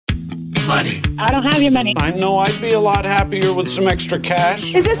money. I don't have your money. I know I'd be a lot happier with some extra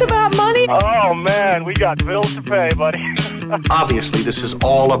cash. Is this about money? Oh, man, we got bills to pay, buddy. Obviously, this is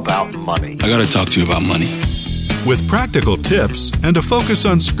all about money. I gotta talk to you about money. With practical tips and a focus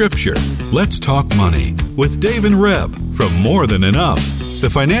on Scripture, let's talk money with Dave and Reb from More Than Enough, the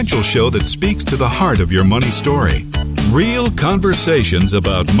financial show that speaks to the heart of your money story. Real conversations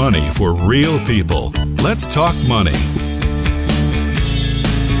about money for real people. Let's talk money.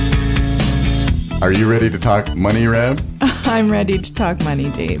 Are you ready to talk money, Reb? I'm ready to talk money,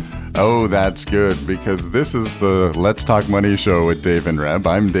 Dave. Oh, that's good, because this is the Let's Talk Money show with Dave and Reb.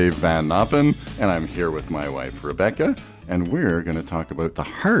 I'm Dave Van Noppen, and I'm here with my wife, Rebecca, and we're going to talk about the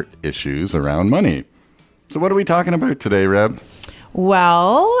heart issues around money. So what are we talking about today, Reb?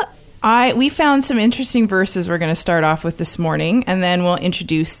 Well, we found some interesting verses we're going to start off with this morning, and then we'll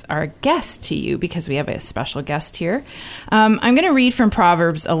introduce our guest to you, because we have a special guest here. I'm going to read from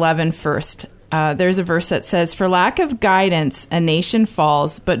Proverbs 11 first. There's a verse that says, "For lack of guidance, a nation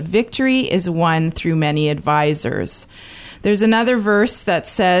falls, but victory is won through many advisors." There's another verse that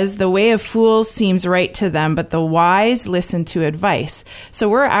says, "The way of fools seems right to them, but the wise listen to advice." So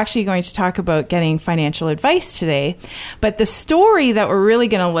we're actually going to talk about getting financial advice today. But the story that we're really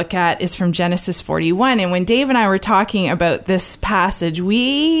going to look at is from Genesis 41. And when Dave and I were talking about this passage,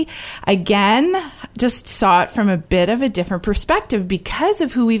 we, again, just saw it from a bit of a different perspective because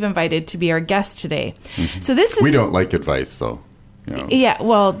of who we've invited to be our guest today. Mm-hmm. So this is... We don't like advice, though. You know. Yeah,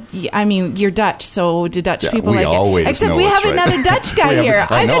 well, I mean, you're Dutch, so do Dutch people like it? Except we have another Dutch guy here.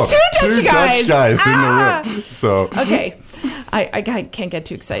 I've got two Dutch guys in the room. So okay, I can't get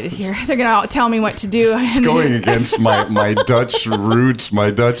too excited here. They're gonna tell me what to do. It's going against my Dutch roots, my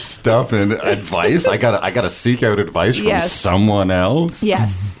Dutch stuff, and advice. I gotta seek out advice from someone else.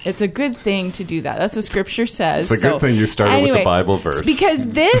 Yes, it's a good thing to do that. That's what Scripture says. It's a good thing you started with the Bible verse. Because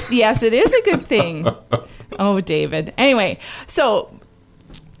this, yes, it is a good thing. Oh, David. Anyway, so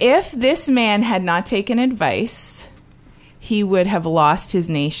if this man had not taken advice, he would have lost his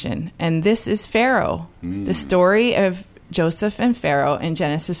nation. And this is Pharaoh, the story of Joseph and Pharaoh in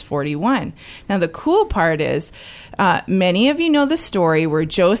Genesis 41. Now, the cool part is, many of you know the story where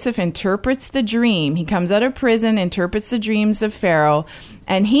Joseph interprets the dream. He comes out of prison, interprets the dreams of Pharaoh,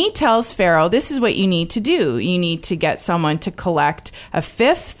 and he tells Pharaoh, this is what you need to do. You need to get someone to collect a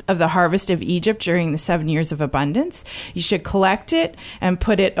fifth of the harvest of Egypt during the 7 years of abundance. You should collect it and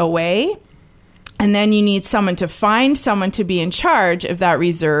put it away. And then you need someone to find someone to be in charge of that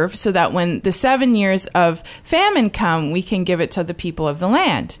reserve so that when the 7 years of famine come, we can give it to the people of the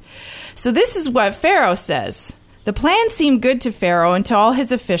land. So this is what Pharaoh says. The plan seemed good to Pharaoh and to all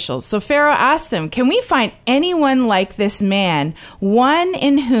his officials. So Pharaoh asked them, "Can we find anyone like this man, one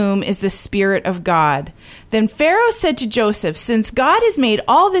in whom is the Spirit of God?" Then Pharaoh said to Joseph, "Since God has made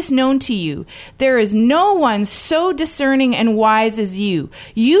all this known to you, there is no one so discerning and wise as you.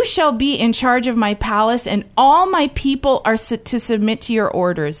 You shall be in charge of my palace, and all my people are to submit to your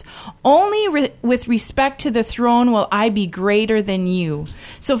orders. Only with respect to the throne will I be greater than you."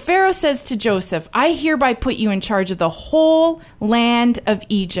 So Pharaoh says to Joseph, "I hereby put you in charge of the whole land of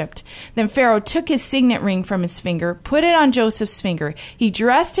Egypt." Then Pharaoh took his signet ring from his finger, put it on Joseph's finger. He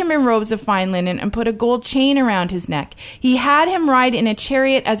dressed him in robes of fine linen and put a gold chain around his neck. He had him ride in a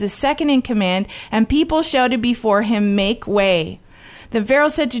chariot as his second in command, and people shouted before him, "Make way." Then Pharaoh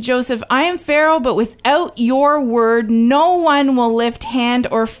said to Joseph, "I am Pharaoh, but without your word, no one will lift hand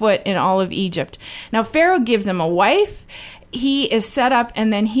or foot in all of Egypt." Now Pharaoh gives him a wife. He is set up,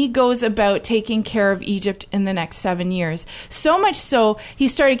 and then he goes about taking care of Egypt in the next 7 years. So much so, he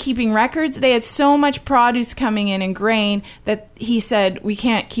started keeping records. They had so much produce coming in and grain that he said, "We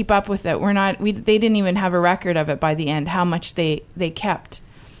can't keep up with it. They didn't even have a record of it by the end, how much they kept."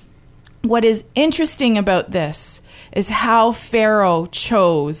 What is interesting about this is how Pharaoh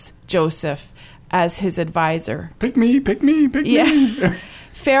chose Joseph as his advisor. Pick me.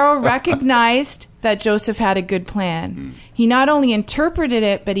 Pharaoh recognized that Joseph had a good plan. He not only interpreted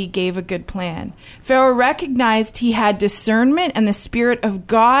it, but he gave a good plan. Pharaoh recognized he had discernment and the Spirit of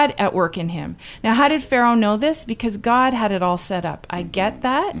God at work in him. Now, how did Pharaoh know this? Because God had it all set up. I get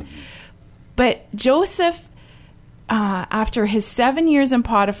that. But Joseph, after his 7 years in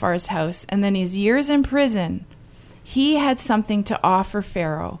Potiphar's house and then his years in prison, he had something to offer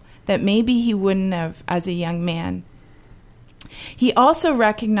Pharaoh that maybe he wouldn't have as a young man. He also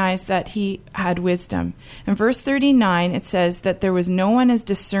recognized that he had wisdom. In verse 39, it says that there was no one as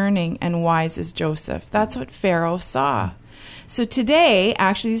discerning and wise as Joseph. That's what Pharaoh saw. So today,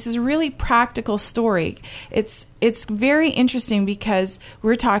 actually, this is a really practical story. It's very interesting because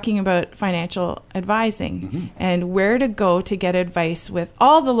we're talking about financial advising and where to go to get advice with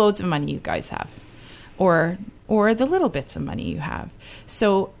all the loads of money you guys have, or the little bits of money you have.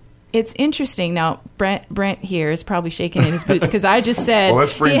 So it's interesting. Now, Brent here is probably shaking in his boots because I just said, well,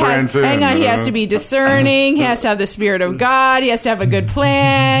 let's bring Brent in. Hang on, he has to be discerning. He has to have the Spirit of God. He has to have a good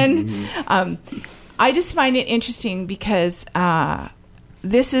plan. I just find it interesting because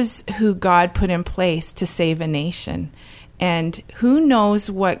this is who God put in place to save a nation. And who knows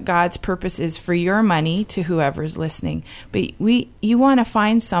what God's purpose is for your money to whoever's listening. But you want to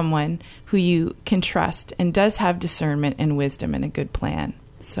find someone who you can trust and does have discernment and wisdom and a good plan.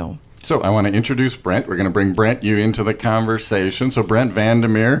 So I want to introduce Brent. We're going to bring Brent you into the conversation. So Brent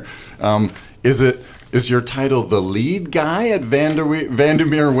Vandermeer, is your title the lead guy at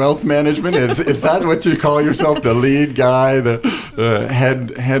Vandermeer Wealth Management? Is that what you call yourself, the lead guy, the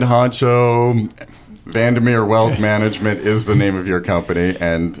head honcho? Vandermeer Wealth Management is the name of your company,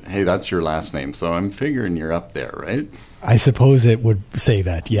 and hey, that's your last name. So I'm figuring you're up there, right? I suppose it would say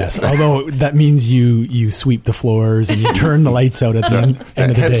that, yes. Although that means you sweep the floors and you turn the lights out at the end of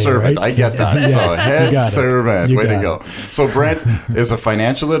the head day, servant, right? I get that. Yes, so head servant, way to got go. it. So Brent is a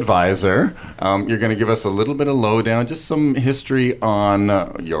financial advisor. You're going to give us a little bit of lowdown, just some history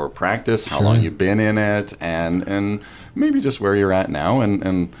on your practice, how long you've been in it, and maybe just where you're at now,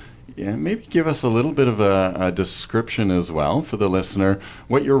 and yeah, maybe give us a little bit of a description as well for the listener,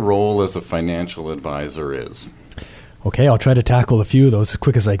 what your role as a financial advisor is. Okay, I'll try to tackle a few of those as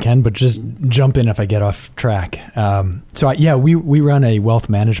quick as I can, but just jump in if I get off track. We run a wealth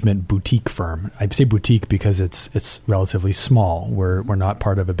management boutique firm. I say boutique because it's relatively small. We're not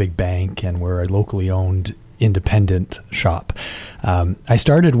part of a big bank, and we're a locally owned independent shop. I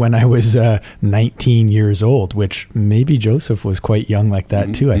started when I was 19 years old, which maybe Joseph was quite young like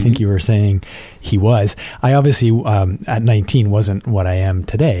that too. I think you were saying he was. I obviously at 19 wasn't what I am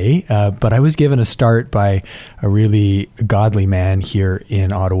today, but I was given a start by a really godly man here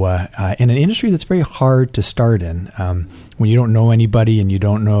in Ottawa in an industry that's very hard to start in. When you don't know anybody and you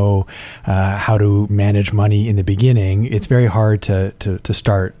don't know how to manage money in the beginning, it's very hard to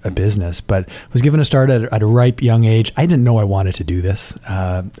start a business. But I was given a start at a ripe young age. I didn't know I wanted to do this.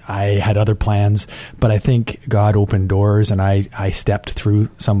 I had other plans, but I think God opened doors, and I stepped through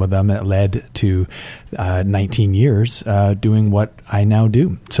some of them that led to 19 years doing what I now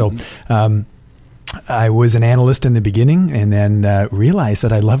do. So I was an analyst in the beginning, and then realized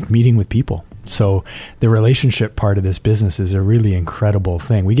that I loved meeting with people. So the relationship part of this business is a really incredible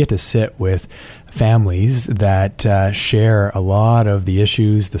thing. We get to sit with families that share a lot of the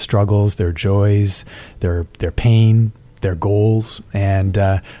issues, the struggles, their joys, their pain, their goals, and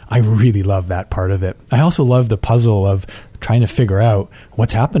I really love that part of it. I also love the puzzle of trying to figure out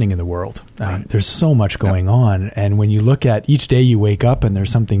what's happening in the world. There's so much going on. And when you look at each day you wake up and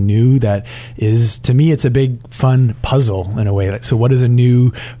there's something new that is, to me, it's a big, fun puzzle in a way. So what does a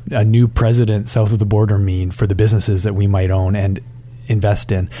new president south of the border mean for the businesses that we might own and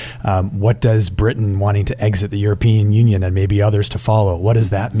invest in? What does Britain wanting to exit the European Union and maybe others to follow? What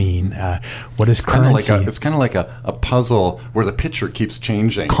does that mean? What is currency? It's kind of like a puzzle where the picture keeps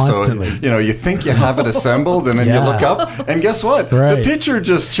changing constantly. So, you think you have it assembled, and then you look up, and guess what? Right. The picture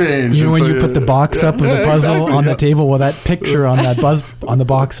just changed. When you put the box up of the puzzle on the table, well, that picture on that on the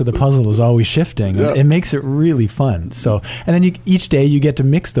box of the puzzle is always shifting. Yeah. It makes it really fun. So, and then each day you get to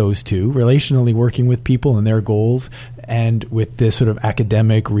mix those two, relationally working with people and their goals, and with this sort of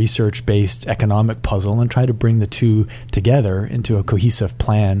academic, research-based economic puzzle, and try to bring the two together into a cohesive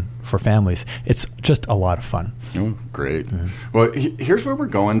plan for families. It's just a lot of fun. Oh, great. Mm-hmm. Well, here's where we're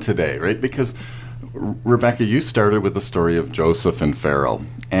going today, right? Because, Rebecca, you started with the story of Joseph and Pharaoh.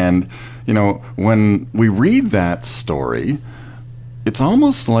 And, when we read that story, it's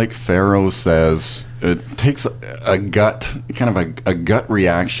almost like Pharaoh says, it takes a gut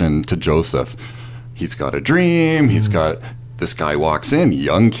reaction to Joseph. He's got a dream. This guy walks in,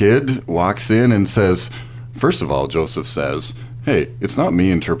 young kid walks in and says, first of all, Joseph says, hey, it's not me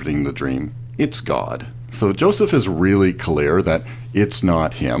interpreting the dream, it's God. So Joseph is really clear that it's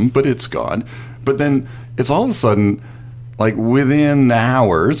not him, but it's God. But then it's all of a sudden, like within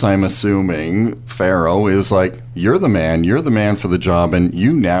hours, I'm assuming, Pharaoh is like, you're the man for the job, and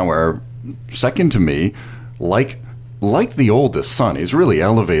you now are second to me, like the oldest son. He's really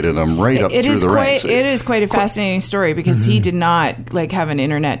elevated him right up through the ranks. It is quite a fascinating story because he did not have an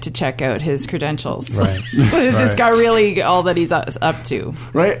internet to check out his credentials. Right. This guy really all that he's up to.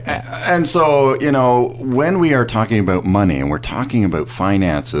 Right. And so, when we are talking about money and we're talking about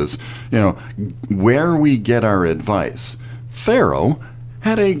finances, where we get our advice, Pharaoh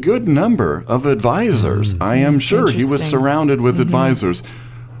had a good number of advisors. I am sure he was Interesting. surrounded with advisors.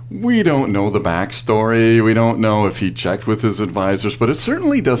 We don't know the backstory. We don't know if he checked with his advisors, but it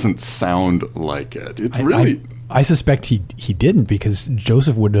certainly doesn't sound like it. It's really... I suspect he didn't, because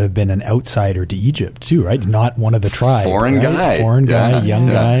Joseph would have been an outsider to Egypt too, right? Not one of the tribe. Foreign right? guy. Young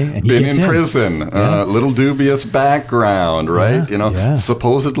guy. And he been gets in prison. Little dubious background, right?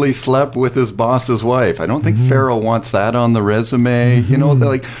 Supposedly slept with his boss's wife. I don't think Pharaoh wants that on the resume.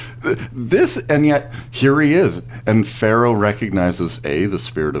 Like this, and yet here he is. And Pharaoh recognizes A, the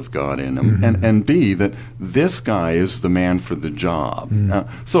Spirit of God in him, and B, that this guy is the man for the job.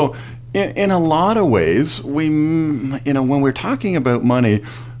 So in a lot of ways, when we're talking about money,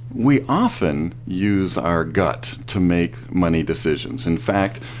 we often use our gut to make money decisions. In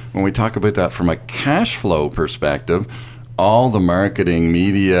fact, when we talk about that from a cash flow perspective, all the marketing,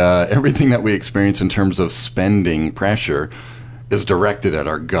 media, everything that we experience in terms of spending pressure is directed at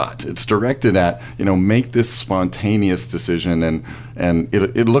our gut. It's directed at, make this spontaneous decision and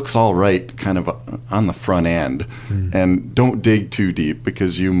it looks all right kind of on the front end. And don't dig too deep,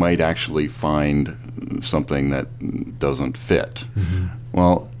 because you might actually find something that doesn't fit.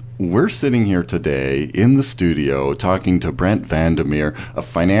 Well, we're sitting here today in the studio talking to Brent Vandermeer, a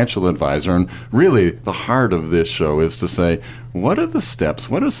financial advisor, and really the heart of this show is to say, what are the steps,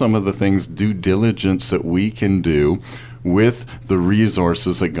 what are some of the things, due diligence that we can do with the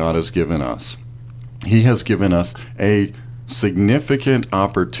resources that God has given us? He has given us a significant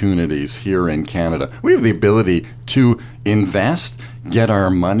opportunities here in Canada. We have the ability to invest, get our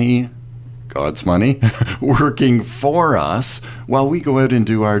money, God's money, working for us while we go out and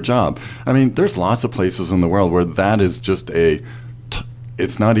do our job. I mean, there's lots of places in the world where that is just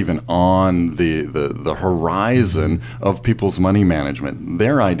it's not even on the horizon of people's money management.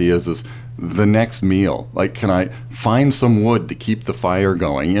 Their ideas is the next meal. Like, can I find some wood to keep the fire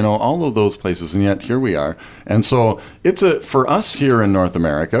going? All of those places. And yet here we are. And so for us here in North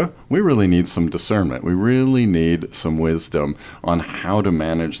America, we really need some discernment. We really need some wisdom on how to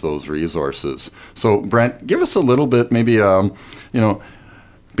manage those resources. So Brent, give us a little bit, maybe,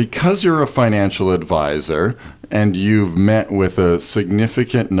 because you're a financial advisor and you've met with a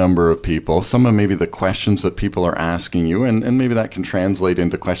significant number of people, some of maybe the questions that people are asking you, and maybe that can translate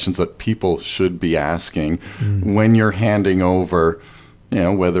into questions that people should be asking when you're handing over,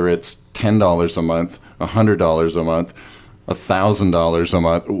 whether it's $10 a month, $100 a month, $1,000 a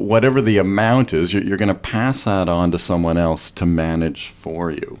month, whatever the amount is, you're going to pass that on to someone else to manage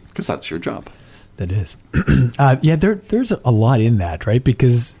for you, because that's your job. That is. There's a lot in that, right?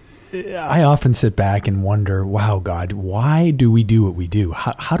 Because I often sit back and wonder, wow, God, why do we do what we do?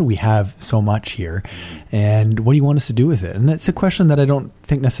 How do we have so much here? And what do you want us to do with it? And that's a question that I don't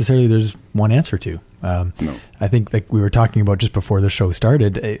think necessarily there's one answer to. No. I think, like we were talking about just before the show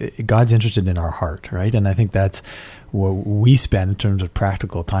started, God's interested in our heart, right? And I think that's what we spend in terms of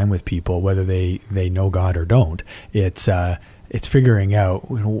practical time with people, whether they know God or don't. It's figuring out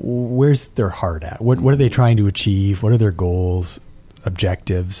where's their heart at. What are they trying to achieve? What are their goals,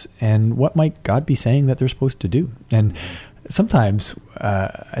 objectives, and what might God be saying that they're supposed to do? And sometimes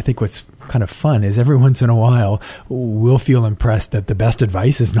I think what's kind of fun is every once in a while we'll feel impressed that the best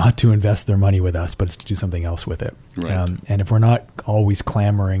advice is not to invest their money with us, but it's to do something else with it. Right. And if we're not always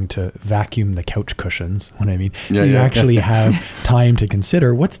clamoring to vacuum the couch cushions, you actually have time to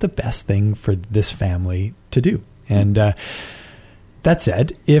consider what's the best thing for this family to do. And that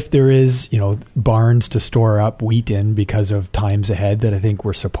said, if there is, barns to store up wheat in because of times ahead, that I think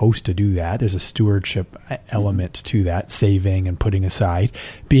we're supposed to do that. There's a stewardship element to that, saving and putting aside,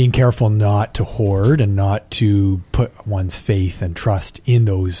 being careful not to hoard and not to put one's faith and trust in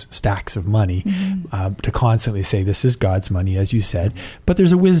those stacks of money, to constantly say, this is God's money, as you said. But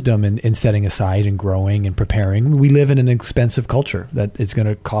there's a wisdom in setting aside and growing and preparing. We live in an expensive culture that it's going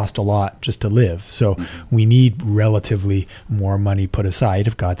to cost a lot just to live. So we need relatively more money put aside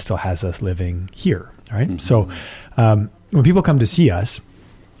if God still has us living here, right? So when people come to see us,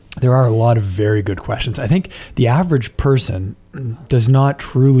 there are a lot of very good questions. I think the average person does not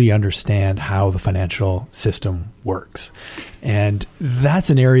truly understand how the financial system works. And that's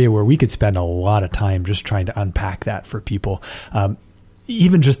an area where we could spend a lot of time just trying to unpack that for people.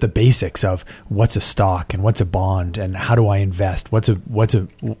 Even just the basics of what's a stock and what's a bond and how do I invest? What's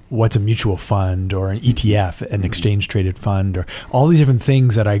a mutual fund or an ETF, an exchange traded fund, or all these different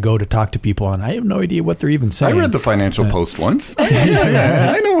things that I go to talk to people on. I have no idea what they're even saying. I read the Financial Post once.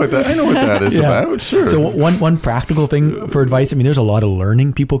 I know what that is about. Sure. So one practical thing for advice. There's a lot of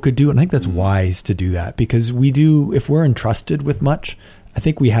learning people could do, and I think that's wise to do that, because if we're entrusted with much, I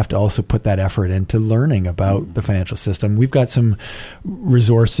think we have to also put that effort into learning about the financial system. We've got some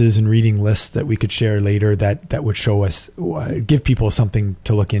resources and reading lists that we could share later that would show us, give people something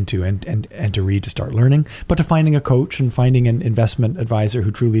to look into and to read to start learning. But to finding a coach and finding an investment advisor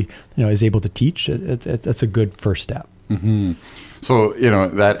who truly is able to teach, that's a good first step. Mm-hmm. So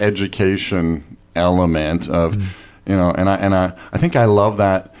that education element of and I think I love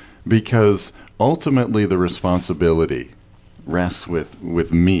that, because ultimately the responsibility rests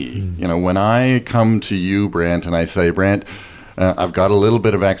with me. When I come to you, Brent, and I say, Brent, I've got a little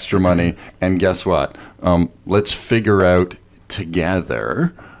bit of extra money, and guess what? Let's figure out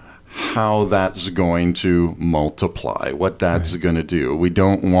together how that's going to multiply, what that's going to do. We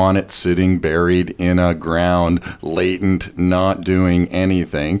don't want it sitting buried in a ground, latent, not doing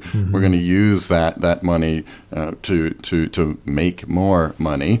anything. We're going to use that money to make more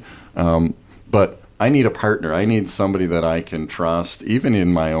money. But I need a partner. I need somebody that I can trust, even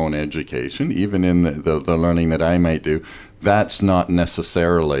in my own education, even in the learning that I might do. That's not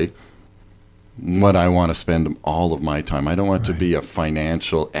necessarily what I want to spend all of my time. I don't want to be a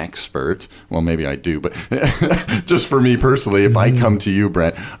financial expert. Well, maybe I do, but just for me personally, if I come to you,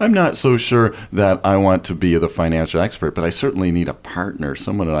 Brent, I'm not so sure that I want to be the financial expert, but I certainly need a partner,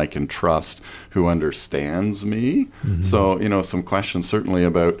 someone that I can trust who understands me. So, some questions certainly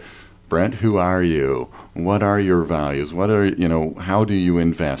about, Brent, who are you? What are your values? How do you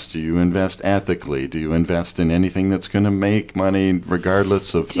invest? Do you invest ethically? Do you invest in anything that's going to make money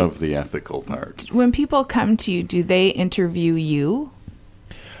regardless of the ethical part? When people come to you, do they interview you?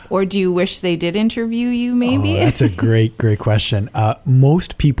 Or do you wish they did interview you, maybe? Oh, that's a great question.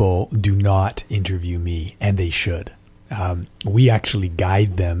 Most people do not interview me, and they should. We actually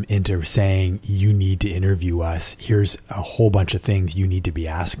guide them into saying, you need to interview us. Here's a whole bunch of things you need to be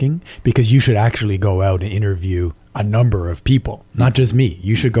asking, because you should actually go out and interview a number of people, not just me.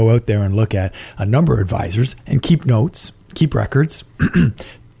 You should go out there and look at a number of advisors and keep notes, keep records,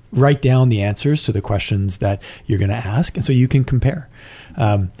 write down the answers to the questions that you're going to ask. And so you can compare.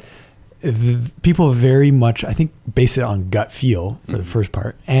 People very much, I think, base it on gut feel for the first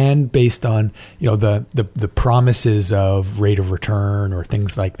part, and based on the promises of rate of return or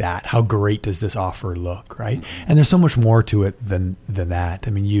things like that. How great does this offer look, right? And there's so much more to it than that. I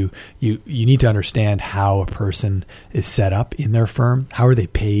mean, you need to understand how a person is set up in their firm. How are they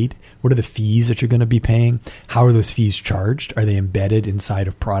paid? What are the fees that you're going to be paying? How are those fees charged? Are they embedded inside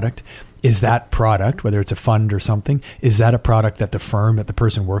of product? Is that product, whether it's a fund or something, is that a product that the firm that the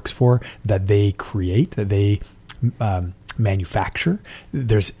person works for, that they create, that they manufacture?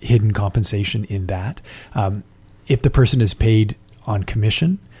 There's hidden compensation in that. If the person is paid on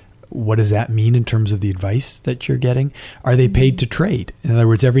commission, what does that mean in terms of the advice that you're getting? Are they paid to trade? In other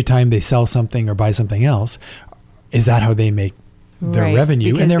words, every time they sell something or buy something else, is that how they make their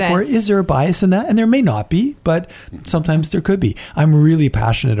revenue? And therefore, is there a bias in that? And there may not be, but sometimes there could be. I'm really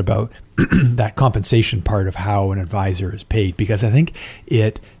passionate about that compensation part of how an advisor is paid, because I think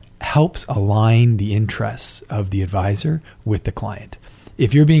it helps align the interests of the advisor with the client.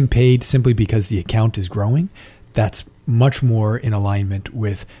 If you're being paid simply because the account is growing, that's much more in alignment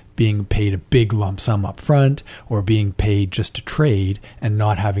with being paid a big lump sum up front, or being paid just to trade and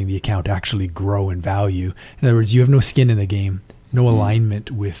not having the account actually grow in value. In other words, you have no skin in the game, no alignment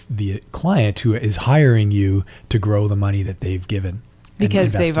with the client who is hiring you to grow the money that they've given.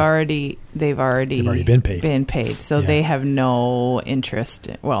 Because they've already been paid. So they have no interest.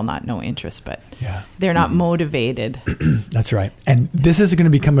 Well, not no interest, but they're not motivated. That's right. And this is going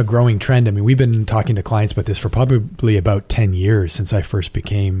to become a growing trend. I mean, we've been talking to clients about this for probably about 10 years since I first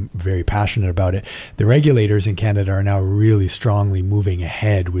became very passionate about it. The regulators in Canada are now really strongly moving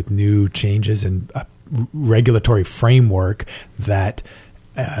ahead with new changes and a regulatory framework that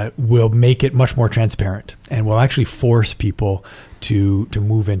will make it much more transparent and will actually force people to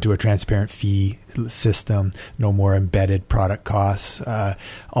move into a transparent fee system, no more embedded product costs,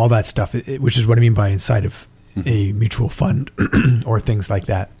 all that stuff, which is what I mean by inside of a mutual fund or things like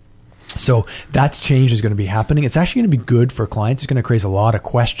that. So that change is going to be happening. It's actually going to be good for clients. It's going to raise a lot of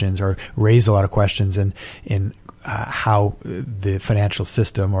questions in how the financial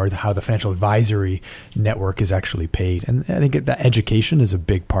system or how the financial advisory network is actually paid. And I think that education is a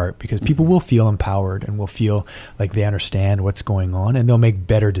big part, because people will feel empowered and will feel like they understand what's going on, and they'll make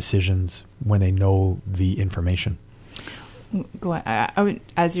better decisions when they know the information. Go on.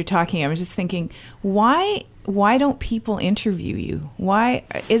 As you're talking, I was just thinking, why don't people interview you? Why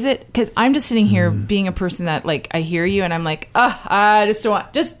is it? Because I'm just sitting here being a person that, like, I hear you and I'm like, I just don't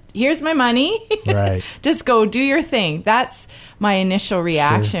want, just here's my money. Right. Just go do your thing. That's my initial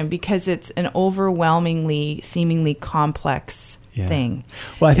reaction, because it's an overwhelmingly, seemingly complex thing.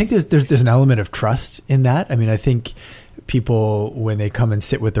 Well, I think there's an element of trust in that. I mean, I think people, when they come and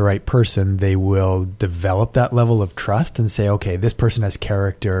sit with the right person, they will develop that level of trust and say, okay, this person has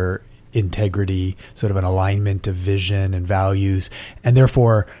character, integrity, sort of an alignment of vision and values. And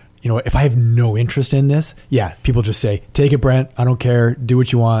therefore, you know, if I have no interest in this, people just say, take it, Brent. I don't care. Do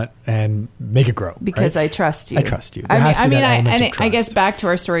what you want and make it grow. Because right? I trust you. I trust you. I guess back to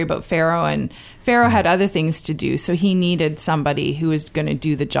our story about Pharaoh, and Pharaoh had other things to do. So he needed somebody who was going to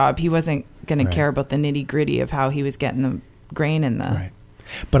do the job. He wasn't going to care about the nitty gritty of how he was getting the grain in the right.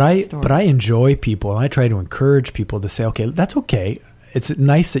 But I enjoy people, and I try to encourage people to say, okay, that's okay. It's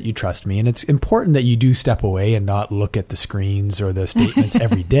nice that you trust me, and it's important that you do step away and not look at the screens or the statements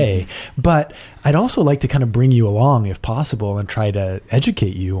every day. But I'd also like to kind of bring you along, if possible, and try to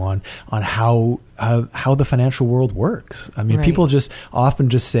educate you on how the financial world works. I mean, people often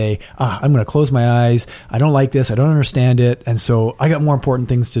say, I'm going to close my eyes. I don't like this. I don't understand it. And so I got more important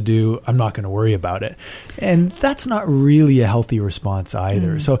things to do. I'm not going to worry about it. And that's not really a healthy response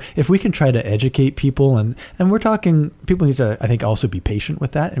either. So if we can try to educate people, and we're talking, people need to, I think, also be patient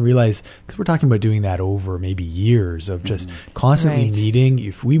with that and realize, because we're talking about doing that over maybe years of just constantly meeting.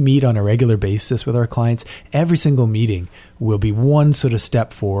 If we meet on a regular basis with our clients, every single meeting will be one sort of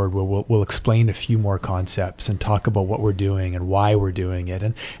step forward where we'll explain a few more concepts and talk about what we're doing and why we're doing it.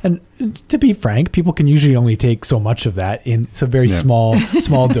 And to be frank, people can usually only take so much of that in some very small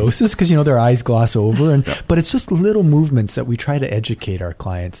doses, because, you know, their eyes gloss over. But it's just little movements that we try to educate our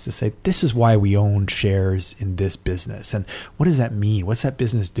clients to say, this is why we own shares in this business. And what does that mean? What's that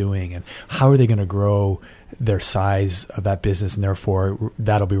business doing? And how are they going to grow their size of that business, and therefore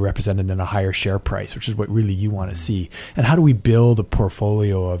that'll be represented in a higher share price, which is what really you want to see. And how do we build a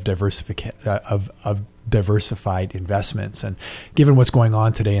portfolio of diversified investments? And given what's going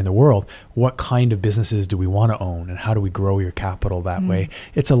on today in the world, what kind of businesses do we want to own, and how do we grow your capital that way?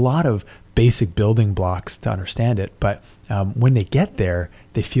 It's a lot of basic building blocks to understand it, but when they get there,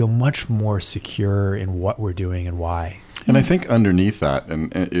 they feel much more secure in what we're doing and why. And I think underneath that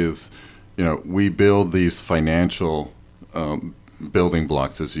is, you know, we build these financial building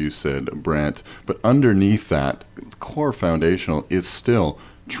blocks, as you said, Brent, but underneath that, core foundational is still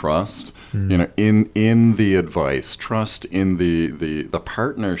trust, you know, in the advice, trust in the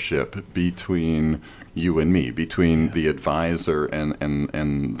partnership between you and me, between the advisor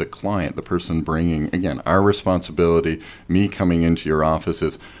and the client, the person bringing, again, our responsibility, me coming into your office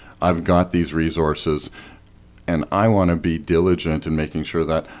is, I've got these resources, and I want to be diligent in making sure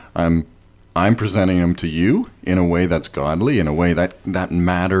that I'm presenting them to you in a way that's godly, in a way that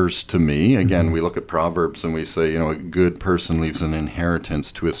matters to me. Again, we look at Proverbs and we say, you know, a good person leaves an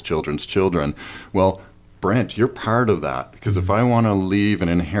inheritance to his children's children. Well, Brent, you're part of that, because if I want to leave an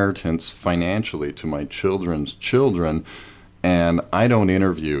inheritance financially to my children's children, and I don't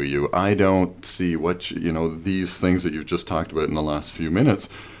interview you, I don't see what, you know, these things that you've just talked about in the last few minutes,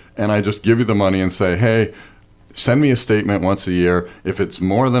 and I just give you the money and say, hey, send me a statement once a year. If it's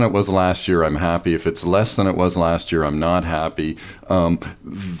more than it was last year, I'm happy. If it's less than it was last year, I'm not happy.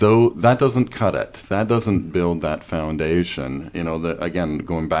 Though that doesn't cut it. That doesn't build that foundation. You know, again,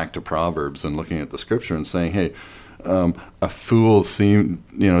 going back to Proverbs and looking at the scripture and saying, hey, a fool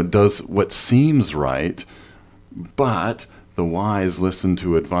does what seems right, but the wise listen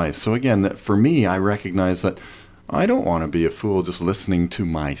to advice. So again, for me, I recognize that I don't want to be a fool just listening to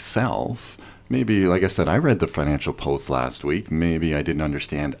myself. Maybe, like I said, I read the Financial Post last week. Maybe I didn't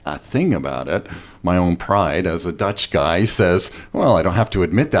understand a thing about it. My own pride as a Dutch guy says, well, I don't have to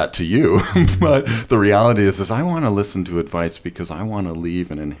admit that to you. But the reality is I want to listen to advice because I want to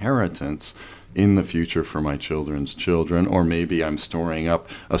leave an inheritance in the future for my children's children. Or maybe I'm storing up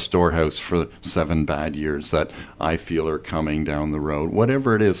a storehouse for 7 bad years that I feel are coming down the road,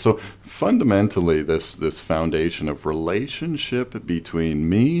 whatever it is. So fundamentally, this foundation of relationship between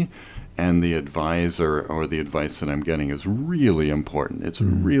me and the advisor or the advice that I'm getting is really important. It's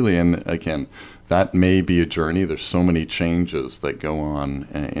really, and again, that may be a journey. There's so many changes that go on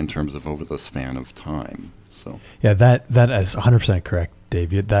in terms of over the span of time. So yeah, that is 100% correct,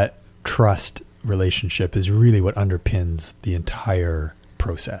 Dave. That trust relationship is really what underpins the entire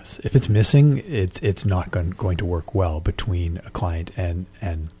process. If it's missing, it's not going to work well between a client and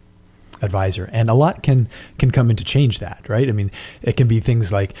advisor. And a lot can come in to change that, right? I mean, it can be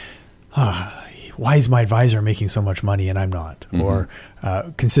things like, why is my advisor making so much money and I'm not, or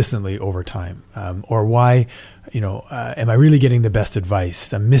consistently over time, or why, am I really getting the best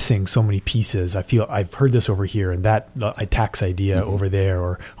advice? I'm missing so many pieces. I feel I've heard this over here and that a tax idea over there,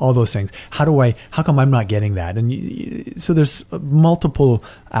 or all those things. How come I'm not getting that? And so there's multiple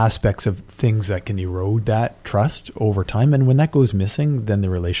aspects of things that can erode that trust over time. And when that goes missing, then the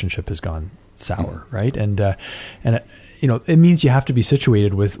relationship has gone sour, right? And it means you have to be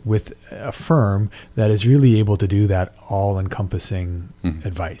situated with a firm that is really able to do that all-encompassing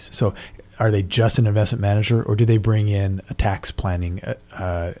advice. So are they just an investment manager, or do they bring in a tax planning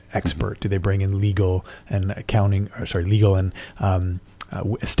expert? Do they bring in legal and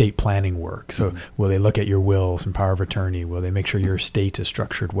estate planning work? So will they look at your wills and power of attorney? Will they make sure your estate is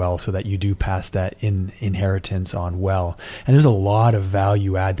structured well so that you do pass that inheritance on well? And there's a lot of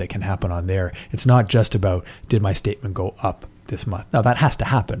value add that can happen on there. It's not just about, did my statement go up this month? Now that has to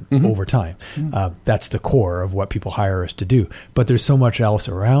happen over time. That's the core of what people hire us to do. But there's so much else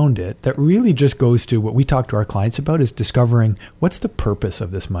around it that really just goes to what we talk to our clients about, is discovering what's the purpose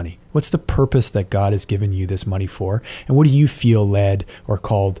of this money? What's the purpose that God has given you this money for? And what do you feel led or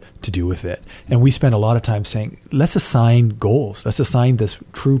called to do with it? And we spend a lot of time saying, let's assign goals. Let's assign this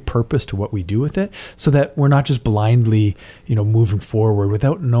true purpose to what we do with it, so that we're not just blindly, moving forward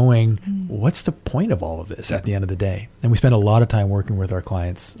without knowing what's the point of all of this at the end of the day. And we spend a lot of time working with our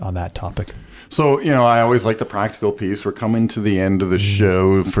clients on that topic. So, I always like the practical piece. We're coming to the end of the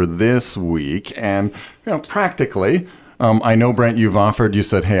show for this week. And, practically, I know, Brent, you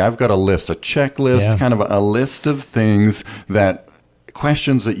said, hey, I've got a checklist, kind of a list of things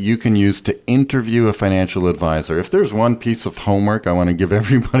questions that you can use to interview a financial advisor. If there's one piece of homework I want to give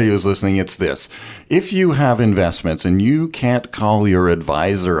everybody who's listening, it's this. If you have investments and you can't call your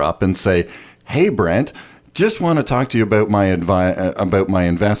advisor up and say, hey, Brent, just want to talk to you about my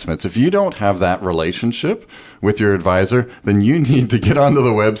investments. If you don't have that relationship with your advisor, then you need to get onto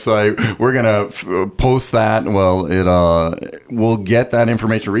the website. We're going to post that. Well, we'll get that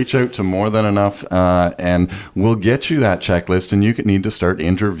information. Reach out to More Than Enough, and we'll get you that checklist. And you need to start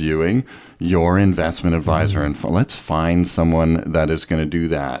interviewing your investment advisor, and let's find someone that is going to do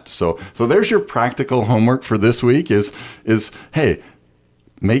that. So there's your practical homework for this week. Is hey.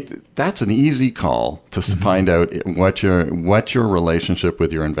 That's an easy call to find out what your relationship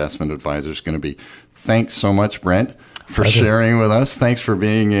with your investment advisor is going to be. Thanks so much, Brent, for sharing with us. Thanks for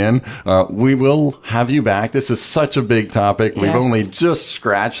being in. We will have you back. This is such a big topic. Yes. We've only just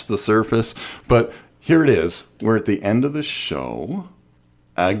scratched the surface, but here it is. We're at the end of the show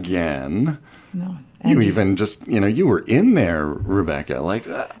again. No. You even just, you were in there, Rebecca. Like,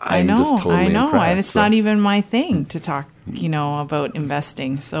 I'm just totally impressed. And it's not even my thing to talk, about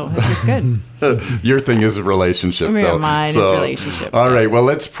investing. So this is good. Your thing is a relationship, though. Mine is relationship. All right. Well,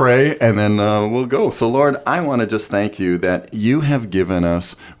 let's pray, and then we'll go. So, Lord, I want to just thank you that you have given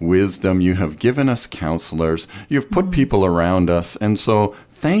us wisdom. You have given us counselors. You've put people around us. And so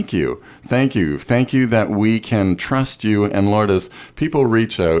thank you. Thank you. Thank you that we can trust you. And Lord, as people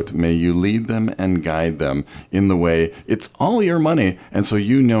reach out, may you lead them and guide them in the way. It's all your money. And so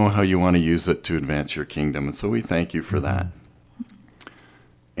you know how you want to use it to advance your kingdom. And so we thank you for that.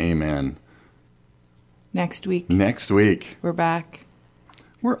 Amen. Next week. We're back.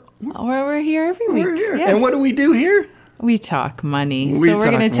 We're here every week. We're here. Yes. And what do we do here? We talk money. So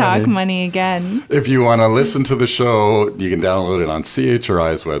we're going to talk money again. If you want to listen to the show, you can download it on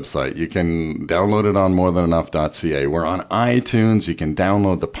CHRI's website. You can download it on morethanenough.ca. We're on iTunes. You can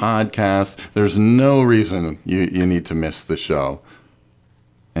download the podcast. There's no reason you need to miss the show.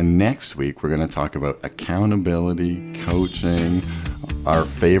 And next week, we're going to talk about accountability, coaching, our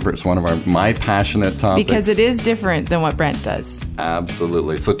favorites, one of my passionate topics. Because it is different than what Brent does.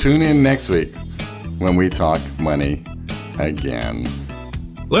 Absolutely. So tune in next week when we talk money again.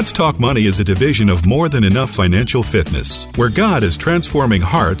 Let's Talk Money is a division of More Than Enough Financial Fitness, where God is transforming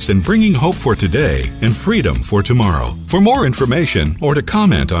hearts and bringing hope for today and freedom for tomorrow. For more information or to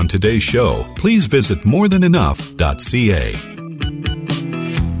comment on today's show, please visit morethanenough.ca.